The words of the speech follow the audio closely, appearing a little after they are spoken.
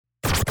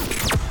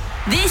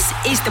This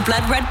is the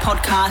Blood Red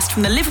podcast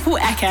from the Liverpool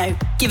Echo,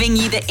 giving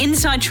you the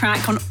inside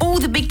track on all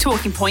the big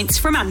talking points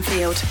from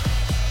Anfield.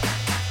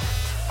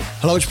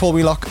 Hello, it's Paul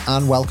Wheelock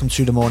and welcome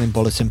to the Morning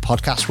Bulletin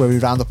podcast, where we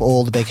round up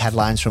all the big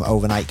headlines from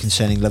overnight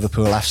concerning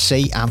Liverpool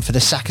FC. And for the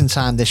second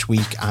time this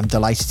week, I'm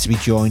delighted to be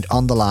joined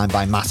on the line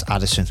by Matt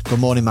Addison. Good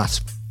morning,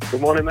 Matt.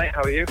 Good morning, mate.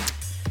 How are you?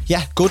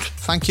 Yeah, good.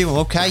 Thank you. I'm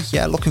okay.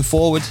 Yeah, looking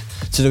forward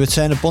to the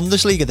return of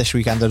Bundesliga this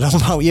weekend. I don't know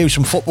about you,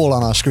 some football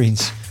on our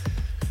screens.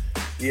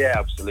 Yeah,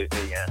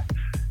 absolutely. Yeah,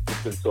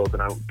 just been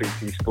sorting out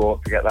BT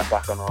Sport to get that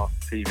back on our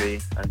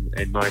TV and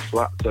in my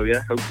flat. So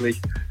yeah, hopefully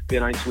be a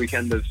nice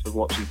weekend of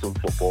watching some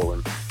football,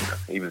 and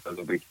even though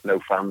there'll be no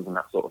fans and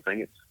that sort of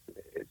thing,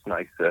 it's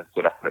nice to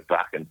sort of have it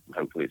back, and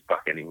hopefully it's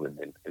back in England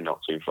in not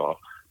too far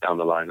down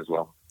the line as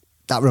well.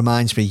 That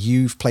reminds me,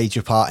 you've played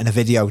your part in a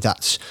video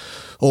that's,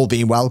 all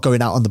being well,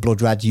 going out on the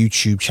Blood Red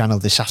YouTube channel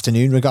this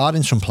afternoon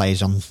regarding some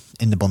players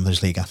in the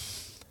Bundesliga.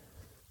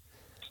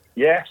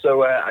 Yeah,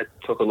 so I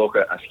took a look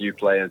at a few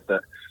players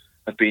that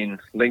have been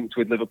linked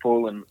with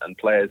Liverpool and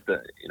players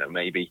that,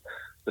 maybe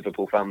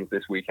Liverpool fans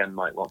this weekend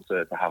might want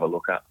to have a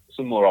look at.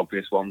 Some more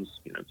obvious ones,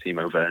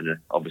 Timo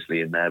Werner obviously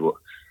in there, but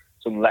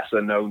some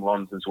lesser known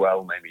ones as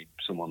well. Maybe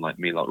someone like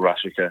Milot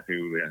Rashica,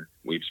 who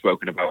we've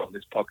spoken about on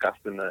this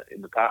podcast in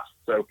the past.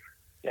 So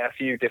yeah, a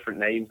few different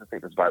names. I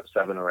think there's about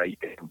 7 or 8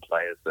 different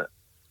players that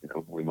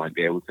we might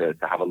be able to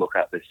have a look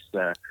at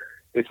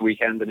this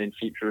weekend and in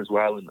future as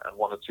well, and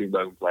 1 or 2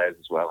 lone players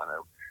as well. I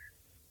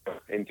know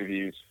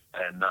interviews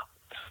and Nat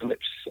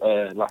Phillips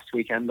last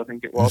weekend, I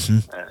think it was,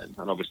 and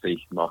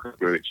obviously Marco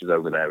Grujic is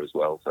over there as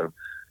well. So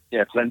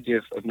yeah, plenty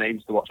of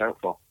names to watch out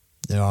for.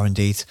 There are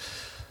indeed.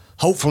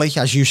 Hopefully,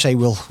 as you say,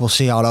 we'll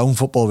see our own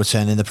football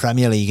return in the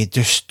Premier League. It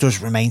just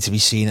does remain to be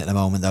seen at the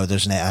moment, though,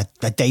 doesn't it?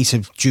 A date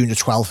of June the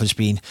 12th has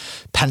been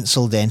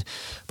penciled in,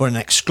 but an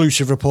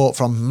exclusive report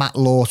from Matt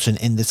Lawton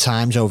in The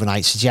Times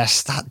overnight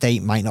suggests that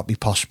date might not be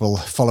possible,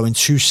 following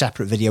 2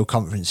 separate video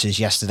conferences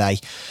yesterday,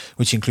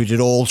 which included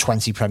all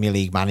 20 Premier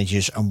League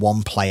managers and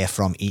 1 player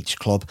from each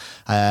club.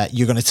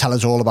 You're going to tell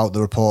us all about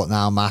the report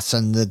now, Matt,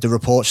 and the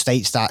report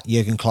states that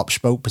Jurgen Klopp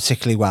spoke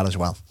particularly well as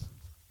well.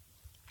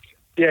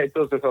 Yeah, it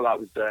does. I thought that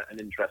was an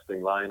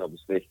interesting line.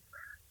 Obviously,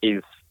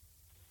 he's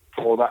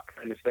for that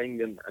kind of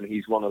thing, and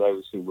he's one of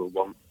those who will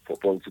want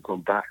football to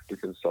come back,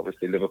 because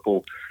obviously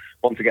Liverpool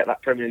want to get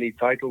that Premier League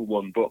title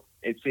won. But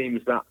it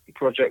seems that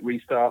Project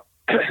Restart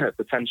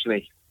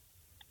potentially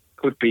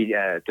could be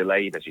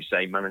delayed. As you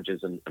say,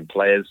 managers and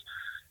players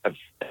have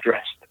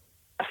addressed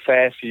a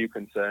fair few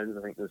concerns.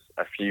 I think there's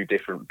a few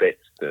different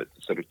bits to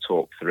sort of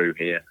talk through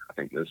here. I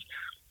think there's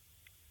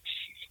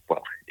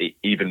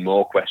even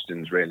more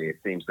questions, really. It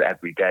seems that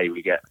every day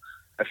we get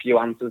a few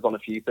answers on a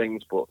few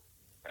things, but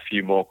a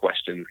few more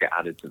questions get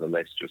added to the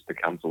list just to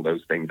cancel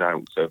those things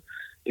out. So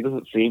it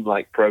doesn't seem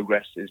like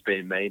progress is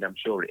being made. I'm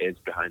sure it is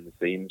behind the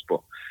scenes,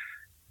 but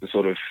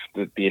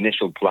the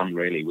initial plan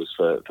really was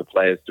for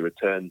players to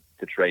return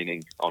to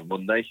training on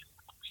Monday,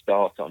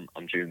 start on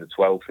June the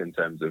 12th in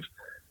terms of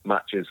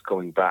matches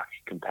coming back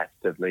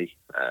competitively,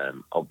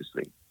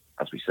 obviously,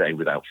 as we say,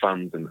 without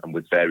fans and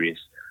with various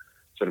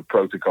sort of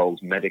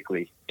protocols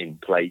medically in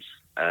place,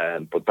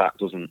 but that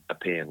doesn't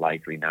appear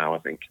likely now. I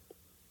think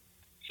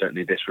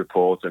certainly this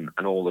report and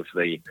all of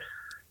the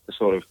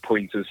sort of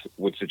pointers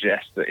would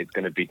suggest that it's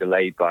going to be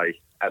delayed by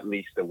at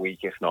least a week,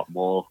 if not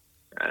more,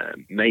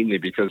 mainly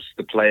because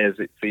the players,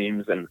 it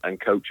seems,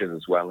 and coaches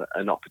as well,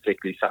 are not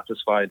particularly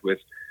satisfied with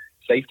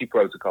safety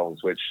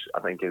protocols, which I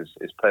think is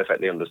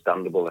perfectly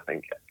understandable. I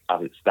think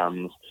as it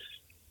stands,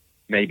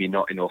 maybe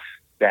not enough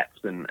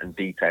depth and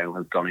detail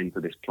has gone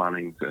into this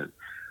planning to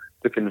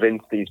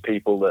convince these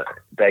people that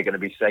they're going to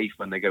be safe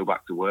when they go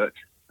back to work.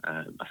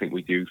 I think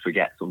we do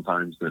forget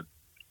sometimes that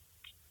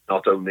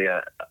not only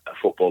a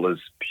footballer's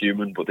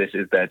human, but this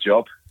is their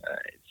job.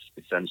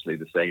 It's essentially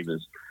the same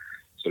as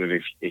sort of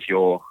if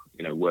you're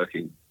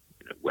working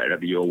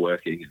wherever you're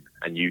working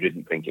and you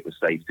didn't think it was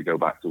safe to go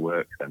back to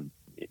work, then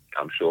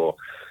I'm sure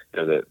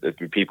the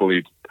people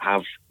who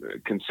have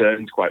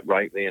concerns, quite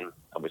rightly, and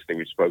obviously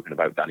we've spoken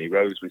about Danny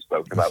Rose, we've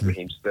spoken about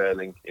Raheem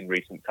Sterling in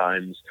recent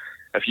times.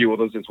 A few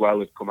others as well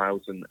have come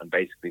out and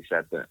basically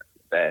said that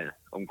they're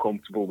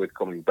uncomfortable with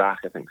coming back.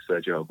 I think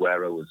Sergio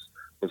Aguero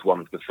was one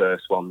of the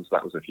first ones.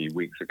 That was a few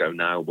weeks ago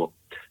now, but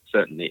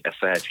certainly a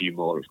fair few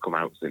more have come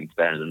out since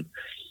then. And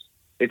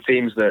it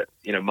seems that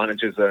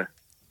managers are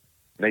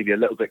maybe a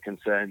little bit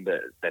concerned that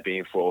they're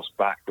being forced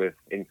back with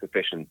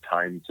insufficient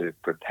time to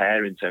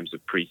prepare in terms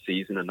of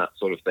pre-season and that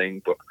sort of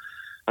thing. But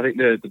I think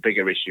the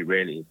bigger issue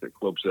really is that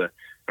clubs are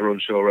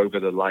unsure over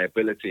the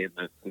liability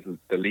and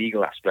the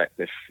legal aspect.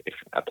 If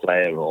a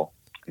player or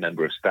a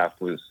member of staff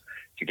was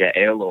to get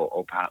ill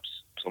or perhaps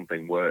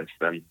something worse,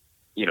 then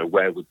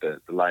where would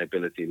the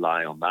liability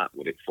lie on that?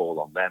 Would it fall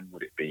on them?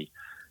 Would it be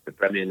the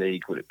Premier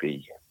League? Would it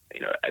be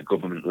a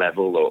government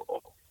level?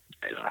 Or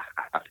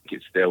I think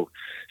it's still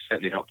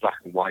certainly not black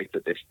and white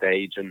at this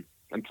stage, and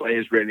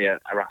players really are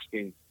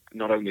asking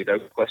not only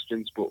those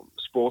questions but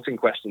sporting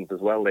questions as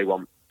well. They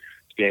want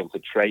to be able to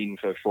train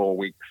for 4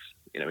 weeks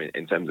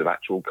in terms of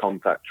actual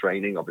contact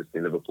training.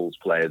 Obviously, Liverpool's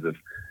players have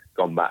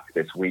gone back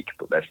this week,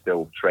 but they're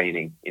still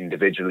training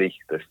individually.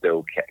 They're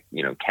still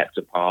kept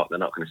apart. They're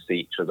not going to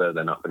see each other.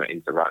 They're not going to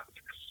interact.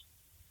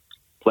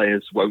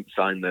 Players won't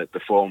sign the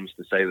forms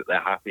to say that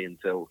they're happy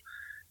until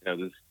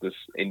there's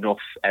enough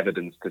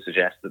evidence to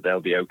suggest that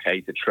they'll be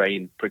okay to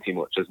train pretty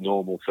much as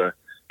normal for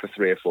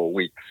 3 or 4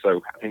 weeks.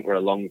 So I think we're a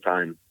long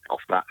time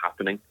off that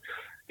happening.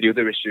 The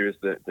other issue is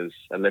that there's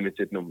a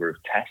limited number of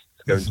tests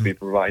going to be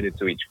provided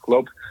to each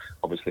club.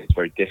 Obviously, it's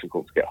very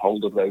difficult to get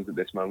hold of those at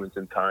this moment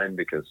in time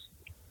because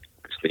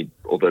obviously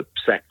other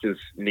sectors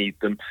need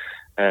them.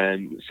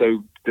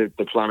 So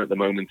the plan at the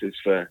moment is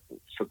for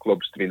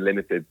clubs to be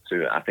limited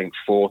to, I think,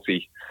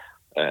 40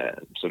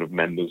 sort of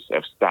members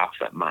of staff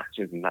at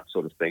matches and that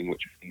sort of thing,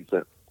 which means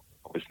that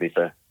obviously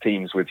for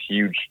teams with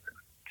huge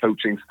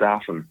coaching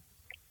staff, and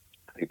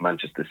I think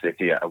Manchester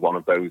City are one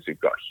of those who've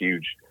got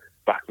huge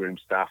backroom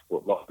staff,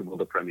 but lots of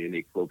other Premier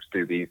League clubs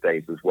do these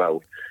days as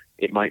well.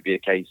 It might be a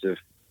case of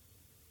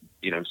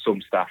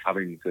some staff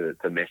having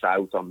to miss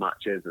out on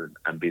matches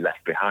and be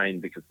left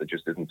behind because there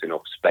just isn't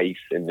enough space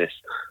in this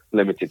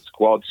limited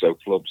squad. So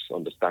clubs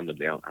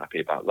understandably aren't happy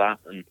about that.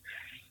 And,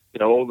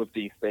 all of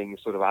these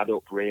things sort of add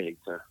up really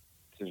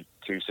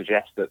to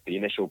suggest that the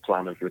initial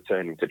plan of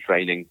returning to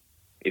training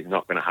is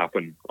not going to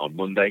happen on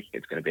Monday.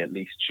 It's going to be at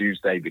least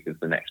Tuesday because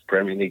the next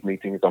Premier League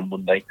meeting is on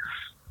Monday.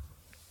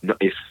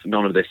 If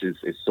none of this is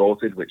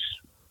sorted, which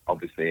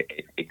obviously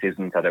it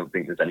isn't, I don't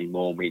think there's any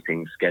more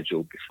meetings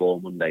scheduled before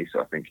Monday.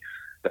 So I think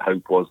the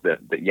hope was that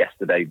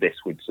yesterday this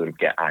would sort of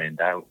get ironed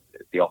out.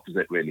 The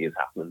opposite really has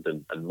happened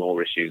and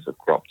more issues have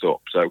cropped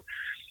up. So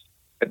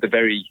at the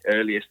very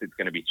earliest, it's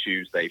going to be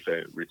Tuesday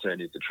for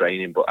returning to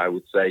training. But I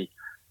would say,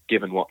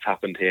 given what's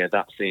happened here,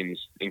 that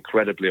seems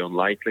incredibly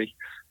unlikely.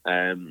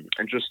 And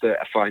just a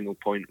final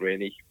point,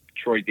 really.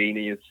 Troy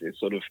Deeney is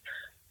sort of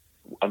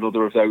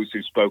another of those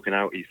who's spoken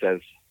out. He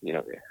says,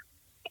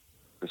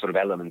 the sort of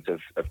element of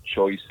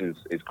choice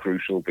is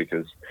crucial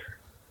because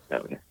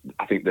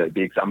I think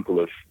the example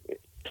of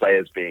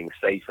players being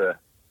safer,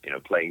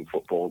 playing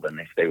football than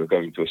if they were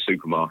going to a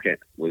supermarket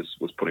was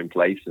put in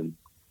place. And,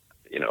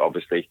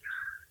 obviously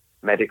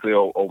medically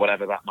or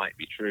whatever that might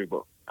be true.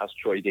 But as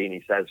Troy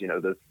Deeney says,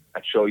 there's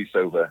a choice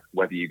over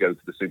whether you go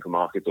to the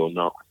supermarket or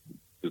not.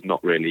 There's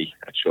not really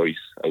a choice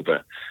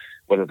over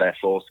whether they're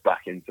forced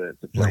back into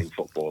playing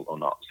football or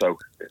not. So,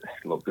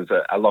 look, there's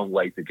a long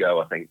way to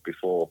go, I think,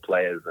 before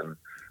players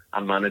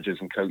and managers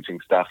and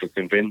coaching staff are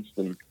convinced.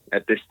 And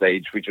at this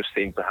stage, we just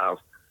seem to have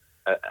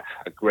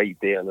a great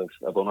deal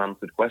of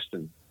unanswered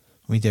questions.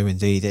 We do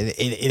indeed. It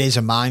is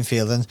a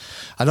minefield, and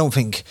I don't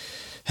think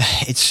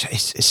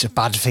it's a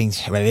bad thing.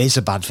 Well, it is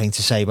a bad thing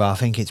to say, but I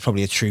think it's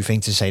probably a true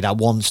thing to say that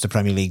once the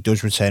Premier League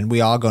does return,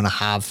 we are going to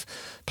have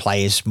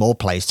more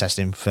players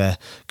testing for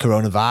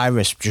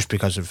coronavirus just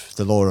because of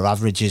the law of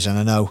averages. And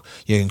I know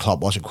Jurgen Klopp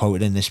wasn't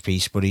quoted in this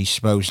piece, but he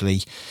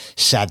supposedly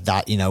said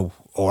that,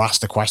 or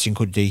asked the question,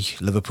 could the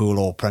Liverpool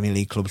or Premier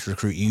League clubs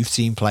recruit youth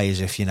team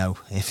players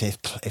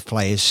if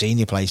players,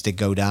 senior players, did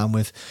go down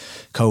with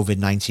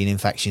COVID-19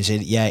 infections?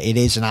 It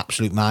is an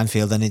absolute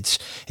minefield, and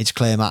it's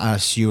clear, Matt,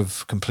 as you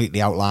have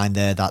completely outlined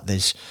there, that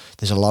there's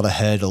a lot of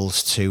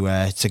hurdles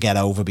to get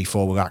over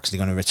before we're actually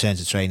going to return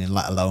to training,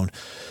 let alone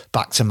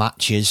back to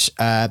matches.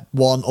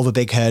 One other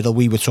big hurdle,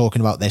 we were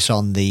talking about this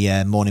on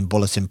the Morning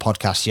Bulletin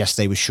podcast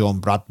yesterday with Sean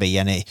Bradby,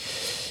 and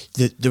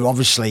they're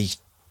obviously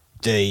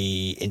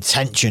the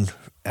intention,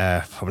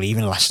 probably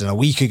even less than a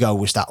week ago,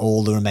 was that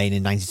all the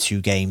remaining 92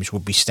 games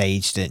would be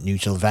staged at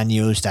neutral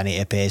venues. Then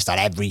it appears that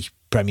every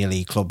Premier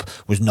League club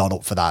was not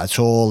up for that at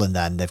all, and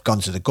then they've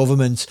gone to the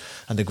government,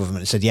 and the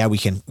government said,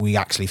 we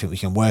actually think we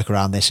can work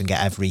around this and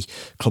get every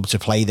club to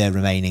play their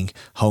remaining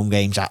home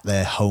games at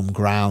their home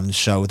ground.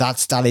 So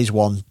that is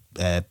one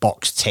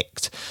box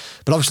ticked.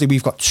 But obviously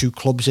we've got two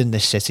clubs in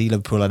this city,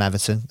 Liverpool and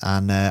Everton,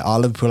 and our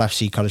Liverpool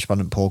FC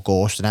correspondent Paul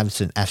Gorst and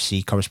Everton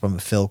FC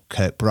correspondent Phil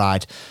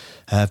Kirkbride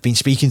have been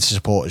speaking to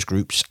supporters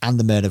groups and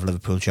the Mayor of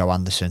Liverpool, Joe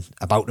Anderson,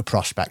 about the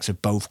prospects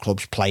of both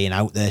clubs playing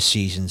out their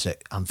seasons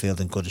at Anfield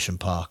and Goodison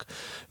Park,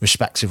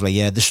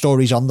 respectively. The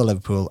story's on the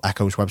Liverpool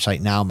Echo's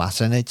website now,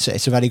 Matt, and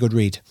it's a very good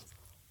read.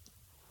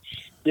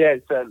 Yeah,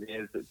 it certainly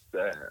is.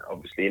 It's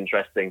obviously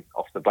interesting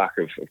off the back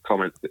of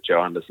comments that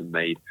Joe Anderson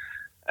made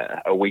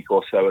a week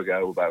or so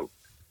ago about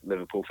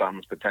Liverpool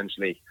fans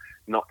potentially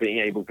not being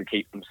able to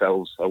keep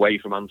themselves away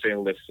from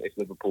Anfield if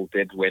Liverpool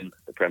did win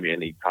the Premier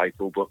League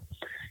title. But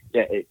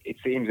yeah, it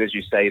seems, as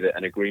you say, that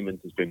an agreement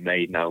has been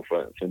made now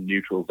for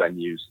neutral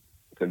venues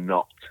to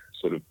not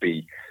sort of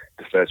be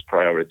the first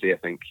priority. I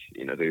think,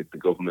 the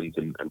government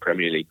and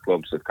Premier League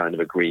clubs have kind of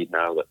agreed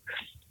now that,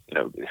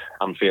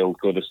 Anfield,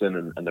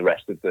 Goodison and the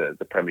rest of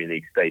the Premier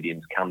League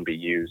stadiums can be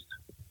used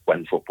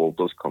when football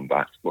does come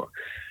back. But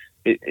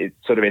it's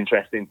sort of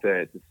interesting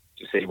to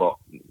see what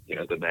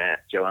the Mayor,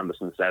 Joe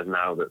Anderson, says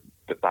now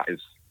that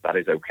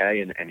is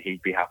okay, and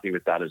he'd be happy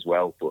with that as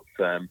well. But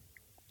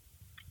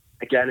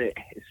again,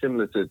 it's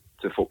similar to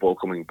football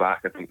coming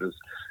back. I think there's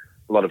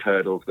a lot of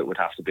hurdles that would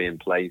have to be in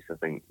place. I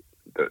think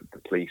that the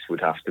police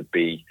would have to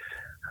be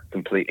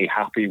completely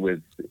happy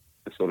with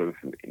sort of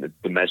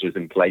the measures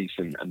in place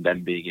and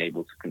then being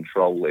able to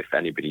control if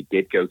anybody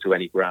did go to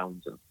any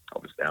grounds. And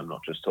obviously, I'm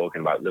not just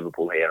talking about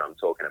Liverpool here. I'm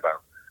talking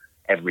about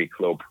every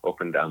club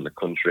up and down the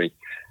country.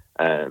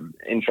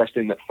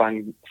 Interesting that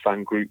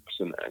fan groups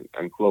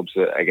and clubs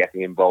are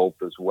getting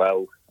involved as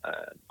well.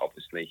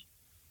 Obviously,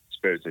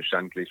 Spirits of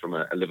Shankly from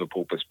a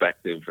Liverpool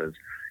perspective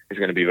is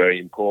going to be very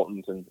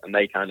important, and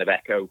they kind of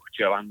echo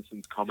Joe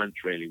Anderson's comments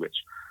really, which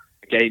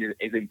again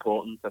is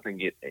important. I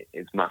think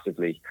it's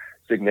massively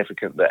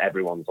significant that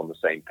everyone's on the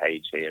same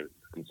page here,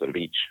 and sort of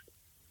each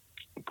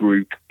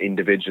group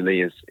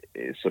individually is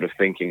sort of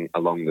thinking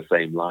along the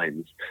same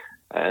lines.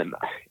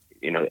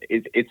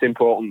 It's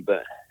important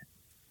that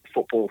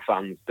football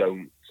fans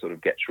don't sort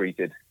of get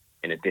treated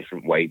in a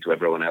different way to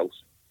everyone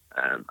else.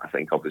 I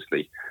think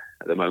obviously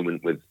at the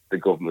moment with the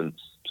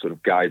government's sort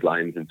of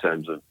guidelines in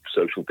terms of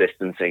social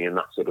distancing and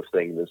that sort of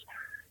thing,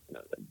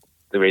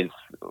 there is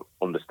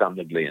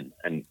understandably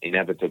and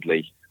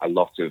inevitably a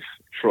lot of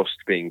trust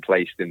being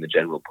placed in the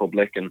general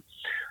public, and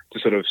to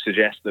sort of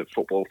suggest that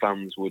football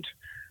fans would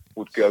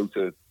go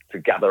to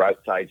gather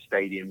outside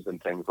stadiums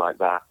and things like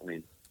that. I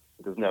mean,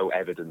 there's no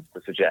evidence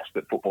to suggest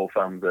that football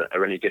fans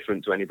are any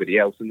different to anybody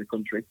else in the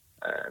country.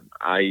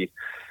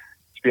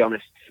 To be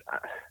honest,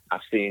 I've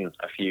seen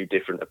a few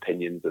different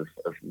opinions of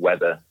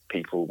whether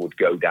people would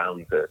go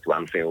down to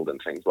Anfield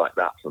and things like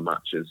that for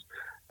matches.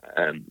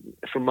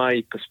 From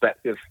my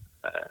perspective,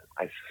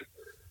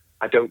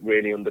 I don't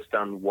really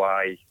understand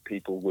why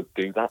people would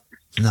do that.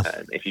 No.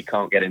 If you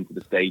can't get into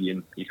the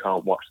stadium, you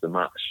can't watch the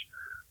match.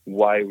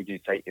 Why would you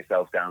take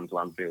yourself down to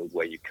Anfield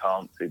where you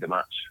can't see the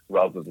match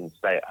rather than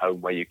stay at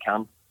home where you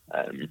can?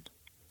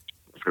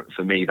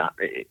 For me, that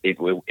it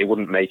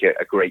wouldn't make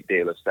a great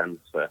deal of sense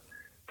for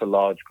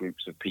large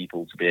groups of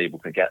people to be able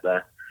to get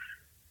there.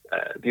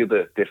 The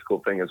other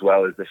difficult thing as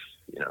well is this,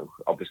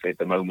 obviously at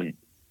the moment,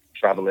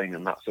 travelling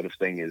and that sort of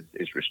thing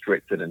is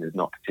restricted and is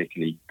not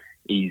particularly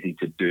easy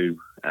to do.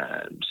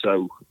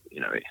 So,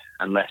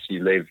 unless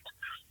you lived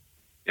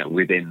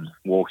within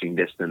walking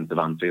distance of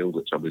Anfield,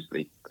 which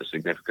obviously a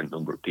significant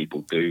number of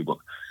people do, but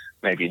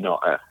maybe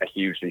not a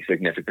hugely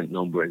significant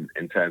number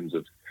in terms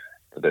of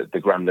the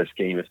grander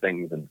scheme of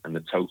things and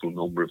the total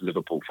number of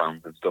Liverpool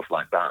fans and stuff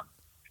like that,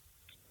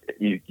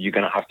 you're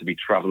going to have to be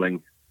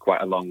travelling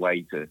quite a long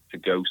way to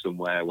go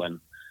somewhere when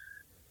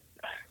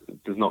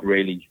there's not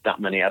really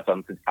that many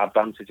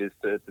advantages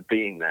to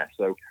being there.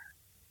 So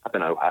I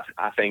don't know.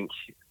 I think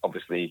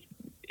obviously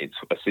it's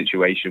a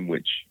situation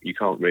which you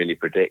can't really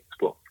predict,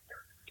 but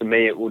to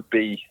me it would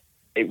be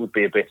a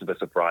bit of a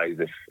surprise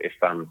if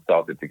fans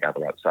started to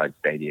gather outside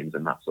stadiums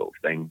and that sort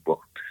of thing. But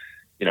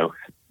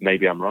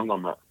maybe I'm wrong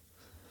on that.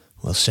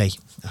 We'll see.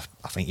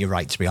 I think you're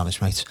right, to be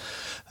honest, mate.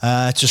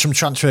 To some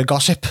transfer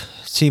gossip,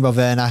 Timo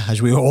Werner,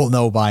 as we all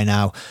know by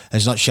now,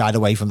 has not shied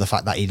away from the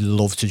fact that he'd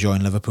love to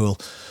join Liverpool.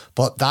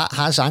 But that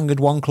has angered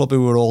one club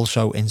who were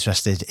also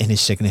interested in his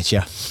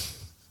signature.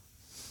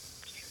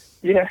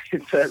 Yeah,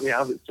 it certainly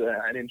has. It's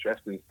an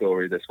interesting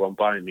story, this one.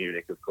 Bayern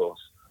Munich, of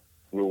course,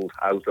 ruled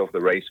out of the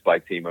race by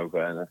Timo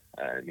Werner.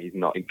 He's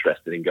not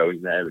interested in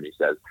going there, and he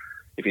says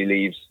if he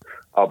leaves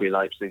RB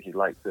Leipzig, he'd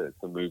like to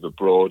move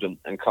abroad.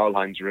 And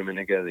Karl-Heinz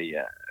Rummenigge, the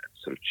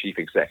sort of chief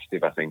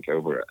executive, I think,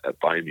 over at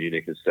Bayern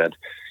Munich, has said,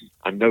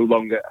 I'm no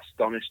longer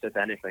astonished at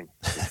anything.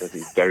 He says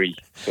he's very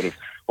sort of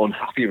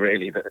unhappy,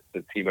 really, that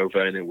Timo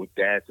Werner would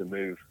dare to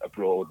move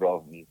abroad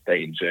rather than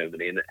stay in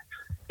Germany. And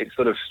it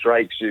sort of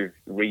strikes you,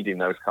 reading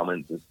those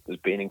comments, as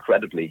being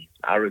incredibly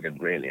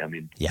arrogant, really. I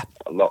mean, yeah,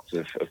 lots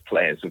of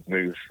players have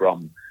moved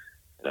from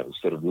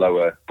sort of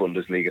lower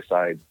Bundesliga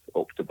sides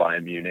up to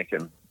Bayern Munich,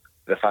 and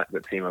the fact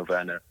that Timo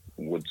Werner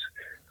would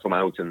come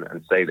out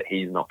and say that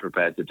he's not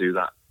prepared to do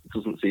that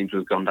doesn't seem to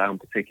have gone down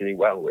particularly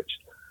well, which,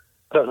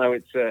 I don't know,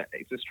 it's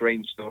a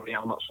strange story.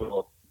 I'm not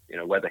sure,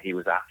 whether he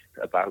was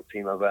asked about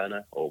Timo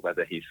Werner or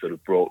whether he sort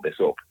of brought this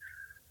up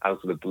out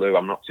of the blue.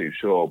 I'm not too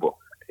sure, but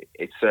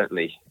it's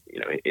certainly,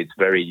 it's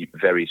very,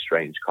 very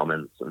strange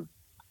comments, and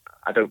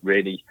I don't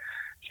really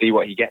see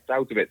what he gets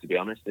out of it, to be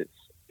honest.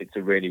 It's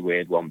a really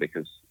weird one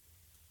because,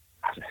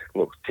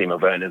 look, Timo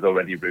Werner's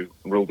already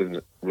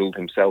ruled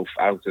himself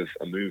out of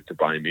a move to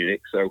Bayern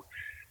Munich, so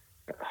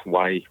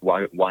why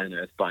on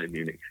earth Bayern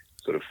Munich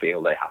sort of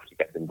feel they have to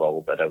get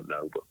involved, I don't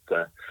know.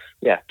 But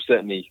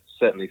certainly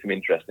some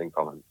interesting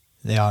comments.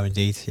 They are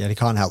indeed. Yeah, they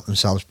can't help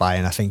themselves,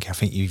 Bayern. I think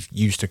you've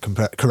used the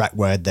correct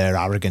word there,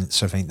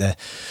 arrogance. I think they're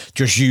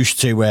just used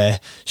to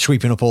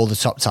sweeping up all the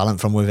top talent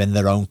from within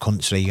their own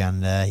country,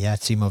 and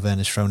Timo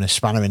Werner's thrown a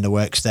spanner in the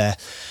works there.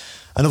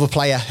 Another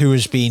player who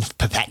has been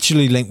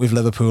perpetually linked with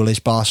Liverpool is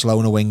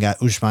Barcelona winger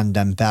Ousmane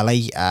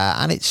Dembele,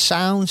 and it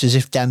sounds as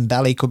if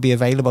Dembele could be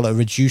available at a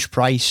reduced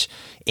price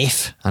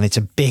if, and it's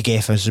a big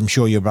if, as I'm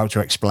sure you're about to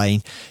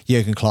explain,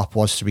 Jurgen Klopp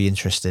was to be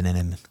interested in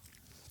him.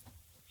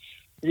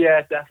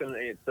 Yeah,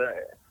 definitely. It's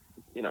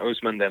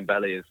Ousmane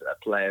Dembele is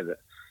a player that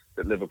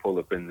Liverpool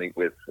have been linked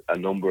with a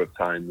number of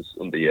times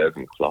under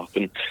Jurgen Klopp,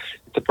 and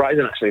it's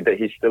surprising actually that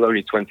he's still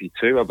only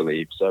 22, I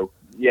believe. So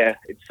yeah,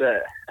 it's a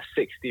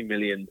 €60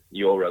 million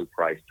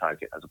price tag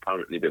has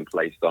apparently been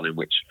placed on him,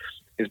 which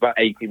is about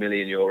 80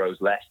 million euros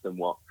less than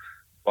what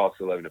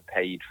Barcelona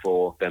paid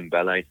for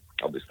Dembele.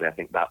 Obviously, I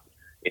think that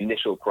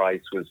initial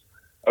price was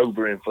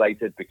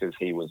overinflated because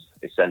he was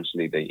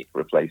essentially the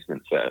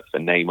replacement for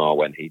Neymar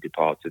when he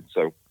departed.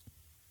 So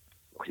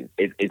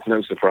it's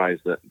no surprise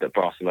that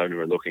Barcelona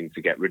are looking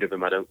to get rid of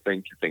him, I don't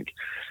think. I think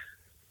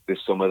this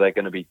summer they're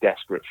going to be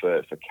desperate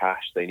for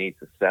cash. They need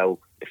to sell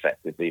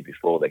effectively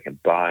before they can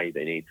buy.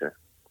 They need to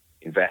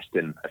invest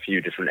in a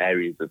few different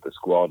areas of the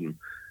squad, and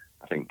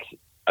I think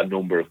a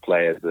number of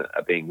players that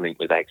are being linked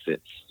with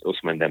exits.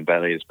 Ousmane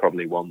Dembele is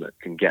probably one that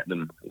can get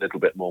them a little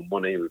bit more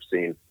money. We've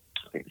seen,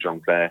 I think,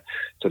 Jean-Pierre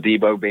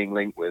Todibo being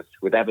linked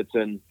with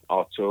Everton.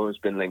 Artur has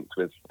been linked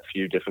with a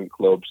few different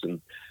clubs,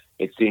 and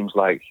it seems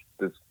like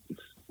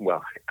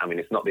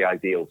it's not the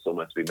ideal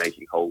summer to be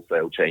making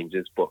wholesale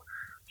changes, but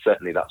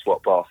certainly that's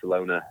what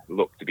Barcelona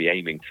look to be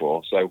aiming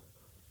for. So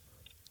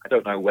I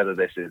don't know whether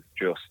this is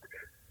just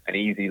an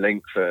easy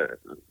link for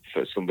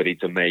somebody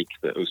to make,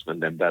 that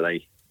Ousmane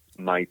Dembele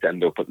might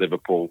end up at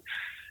Liverpool.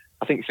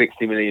 I think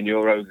 60 million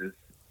euros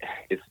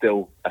is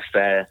still a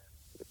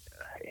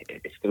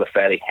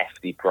fairly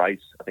hefty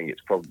price. I think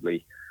it's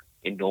probably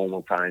in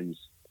normal times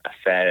a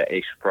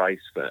fair-ish price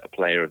for a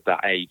player of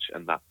that age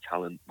and that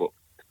talent, but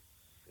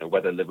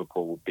whether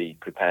Liverpool would be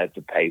prepared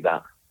to pay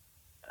that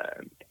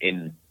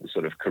in the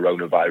sort of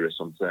coronavirus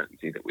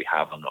uncertainty that we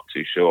have, I'm not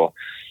too sure.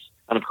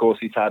 And of course,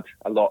 he's had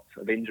a lot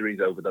of injuries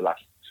over the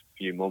last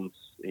few months.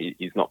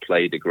 He's not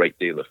played a great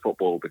deal of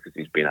football because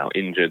he's been out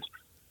injured.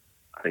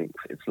 I think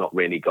it's not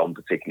really gone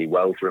particularly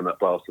well for him at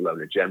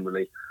Barcelona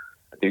generally.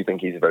 I do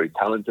think he's a very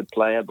talented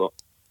player, but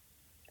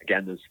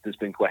again, there's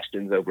been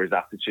questions over his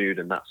attitude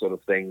and that sort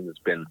of thing. There's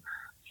been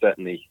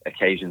certainly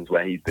occasions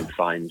where he's been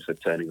fined for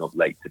turning up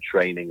late to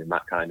training and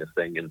that kind of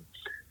thing. And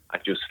I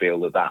just feel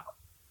that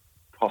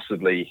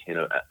possibly,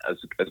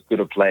 as good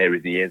a player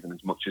as he is, and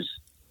as much as,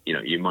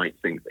 you might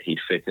think that he'd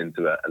fit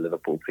into a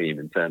Liverpool team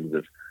in terms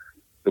of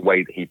the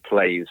way that he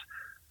plays,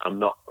 I'm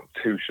not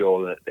too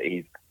sure that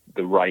he's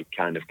the right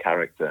kind of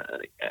character,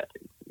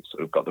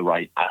 sort of got the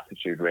right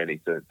attitude really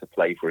to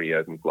play for a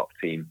Jurgen Klopp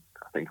team.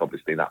 I think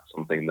obviously that's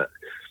something that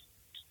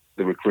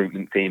the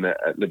recruitment team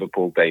at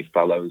Liverpool, Dave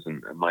Fallows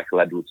and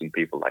Michael Edwards and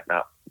people like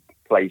that,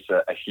 place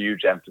a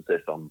huge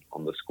emphasis on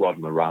the squad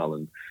morale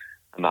and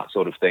that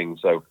sort of thing.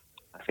 So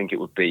I think it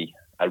would be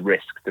a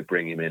risk to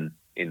bring him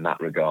in that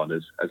regard,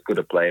 as good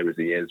a player as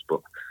he is.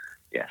 But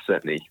yeah,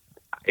 certainly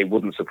it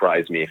wouldn't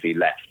surprise me if he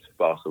left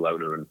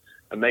Barcelona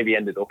and maybe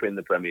ended up in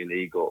the Premier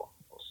League or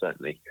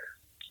certainly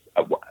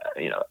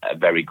a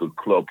very good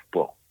club.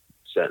 But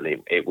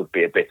certainly it would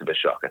be a bit of a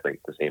shock, I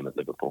think, to see him at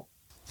Liverpool.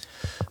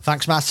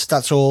 Thanks, Matt.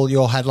 That's all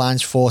your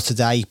headlines for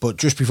today. But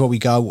just before we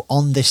go,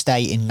 on this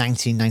day in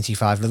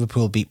 1995,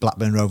 Liverpool beat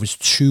Blackburn Rovers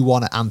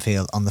 2-1 at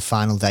Anfield on the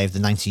final day of the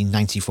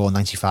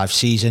 1994-95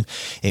 season.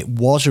 It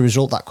was a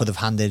result that could have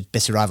handed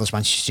bitter rivals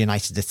Manchester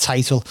United the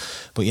title,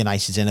 but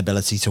United's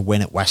inability to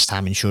win at West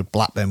Ham ensured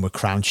Blackburn were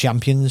crowned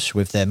champions,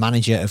 with their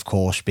manager, of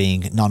course,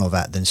 being none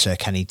other than Sir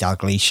Kenny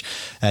Dalglish.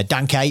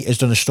 Dan Kay has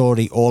done a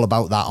story all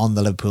about that on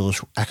the Liverpool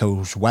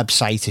Echo's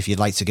website, if you'd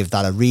like to give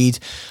that a read.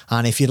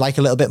 And if you'd like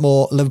a little bit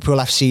more Liverpool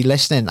FC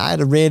listening, I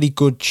had a really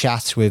good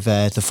chat with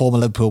the former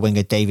Liverpool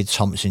winger David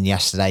Thompson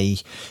yesterday.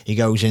 He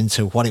goes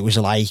into what it was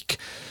like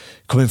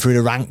coming through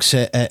the ranks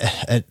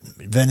at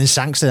Vernon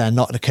Sankster and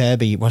not at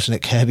Kirby. He wasn't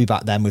at Kirby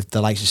back then, with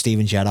the likes of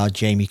Steven Gerrard,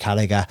 Jamie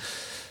Carragher,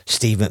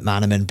 Steve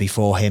McManaman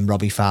before him,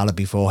 Robbie Fowler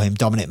before him,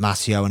 Dominic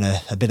Matteo, and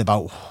a bit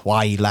about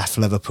why he left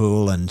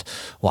Liverpool and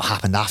what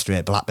happened after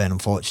it. Blackburn,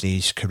 unfortunately,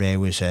 his career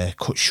was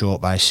cut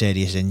short by a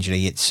serious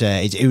injury.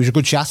 It was a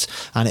good chat,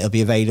 and it'll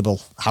be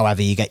available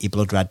however you get your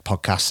Blood Red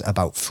podcast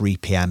about 3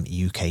 p.m.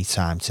 UK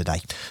time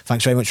today.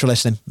 Thanks very much for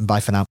listening, and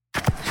bye for now.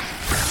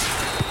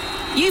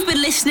 You've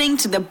been listening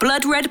to the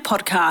Blood Red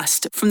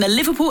podcast from the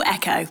Liverpool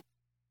Echo.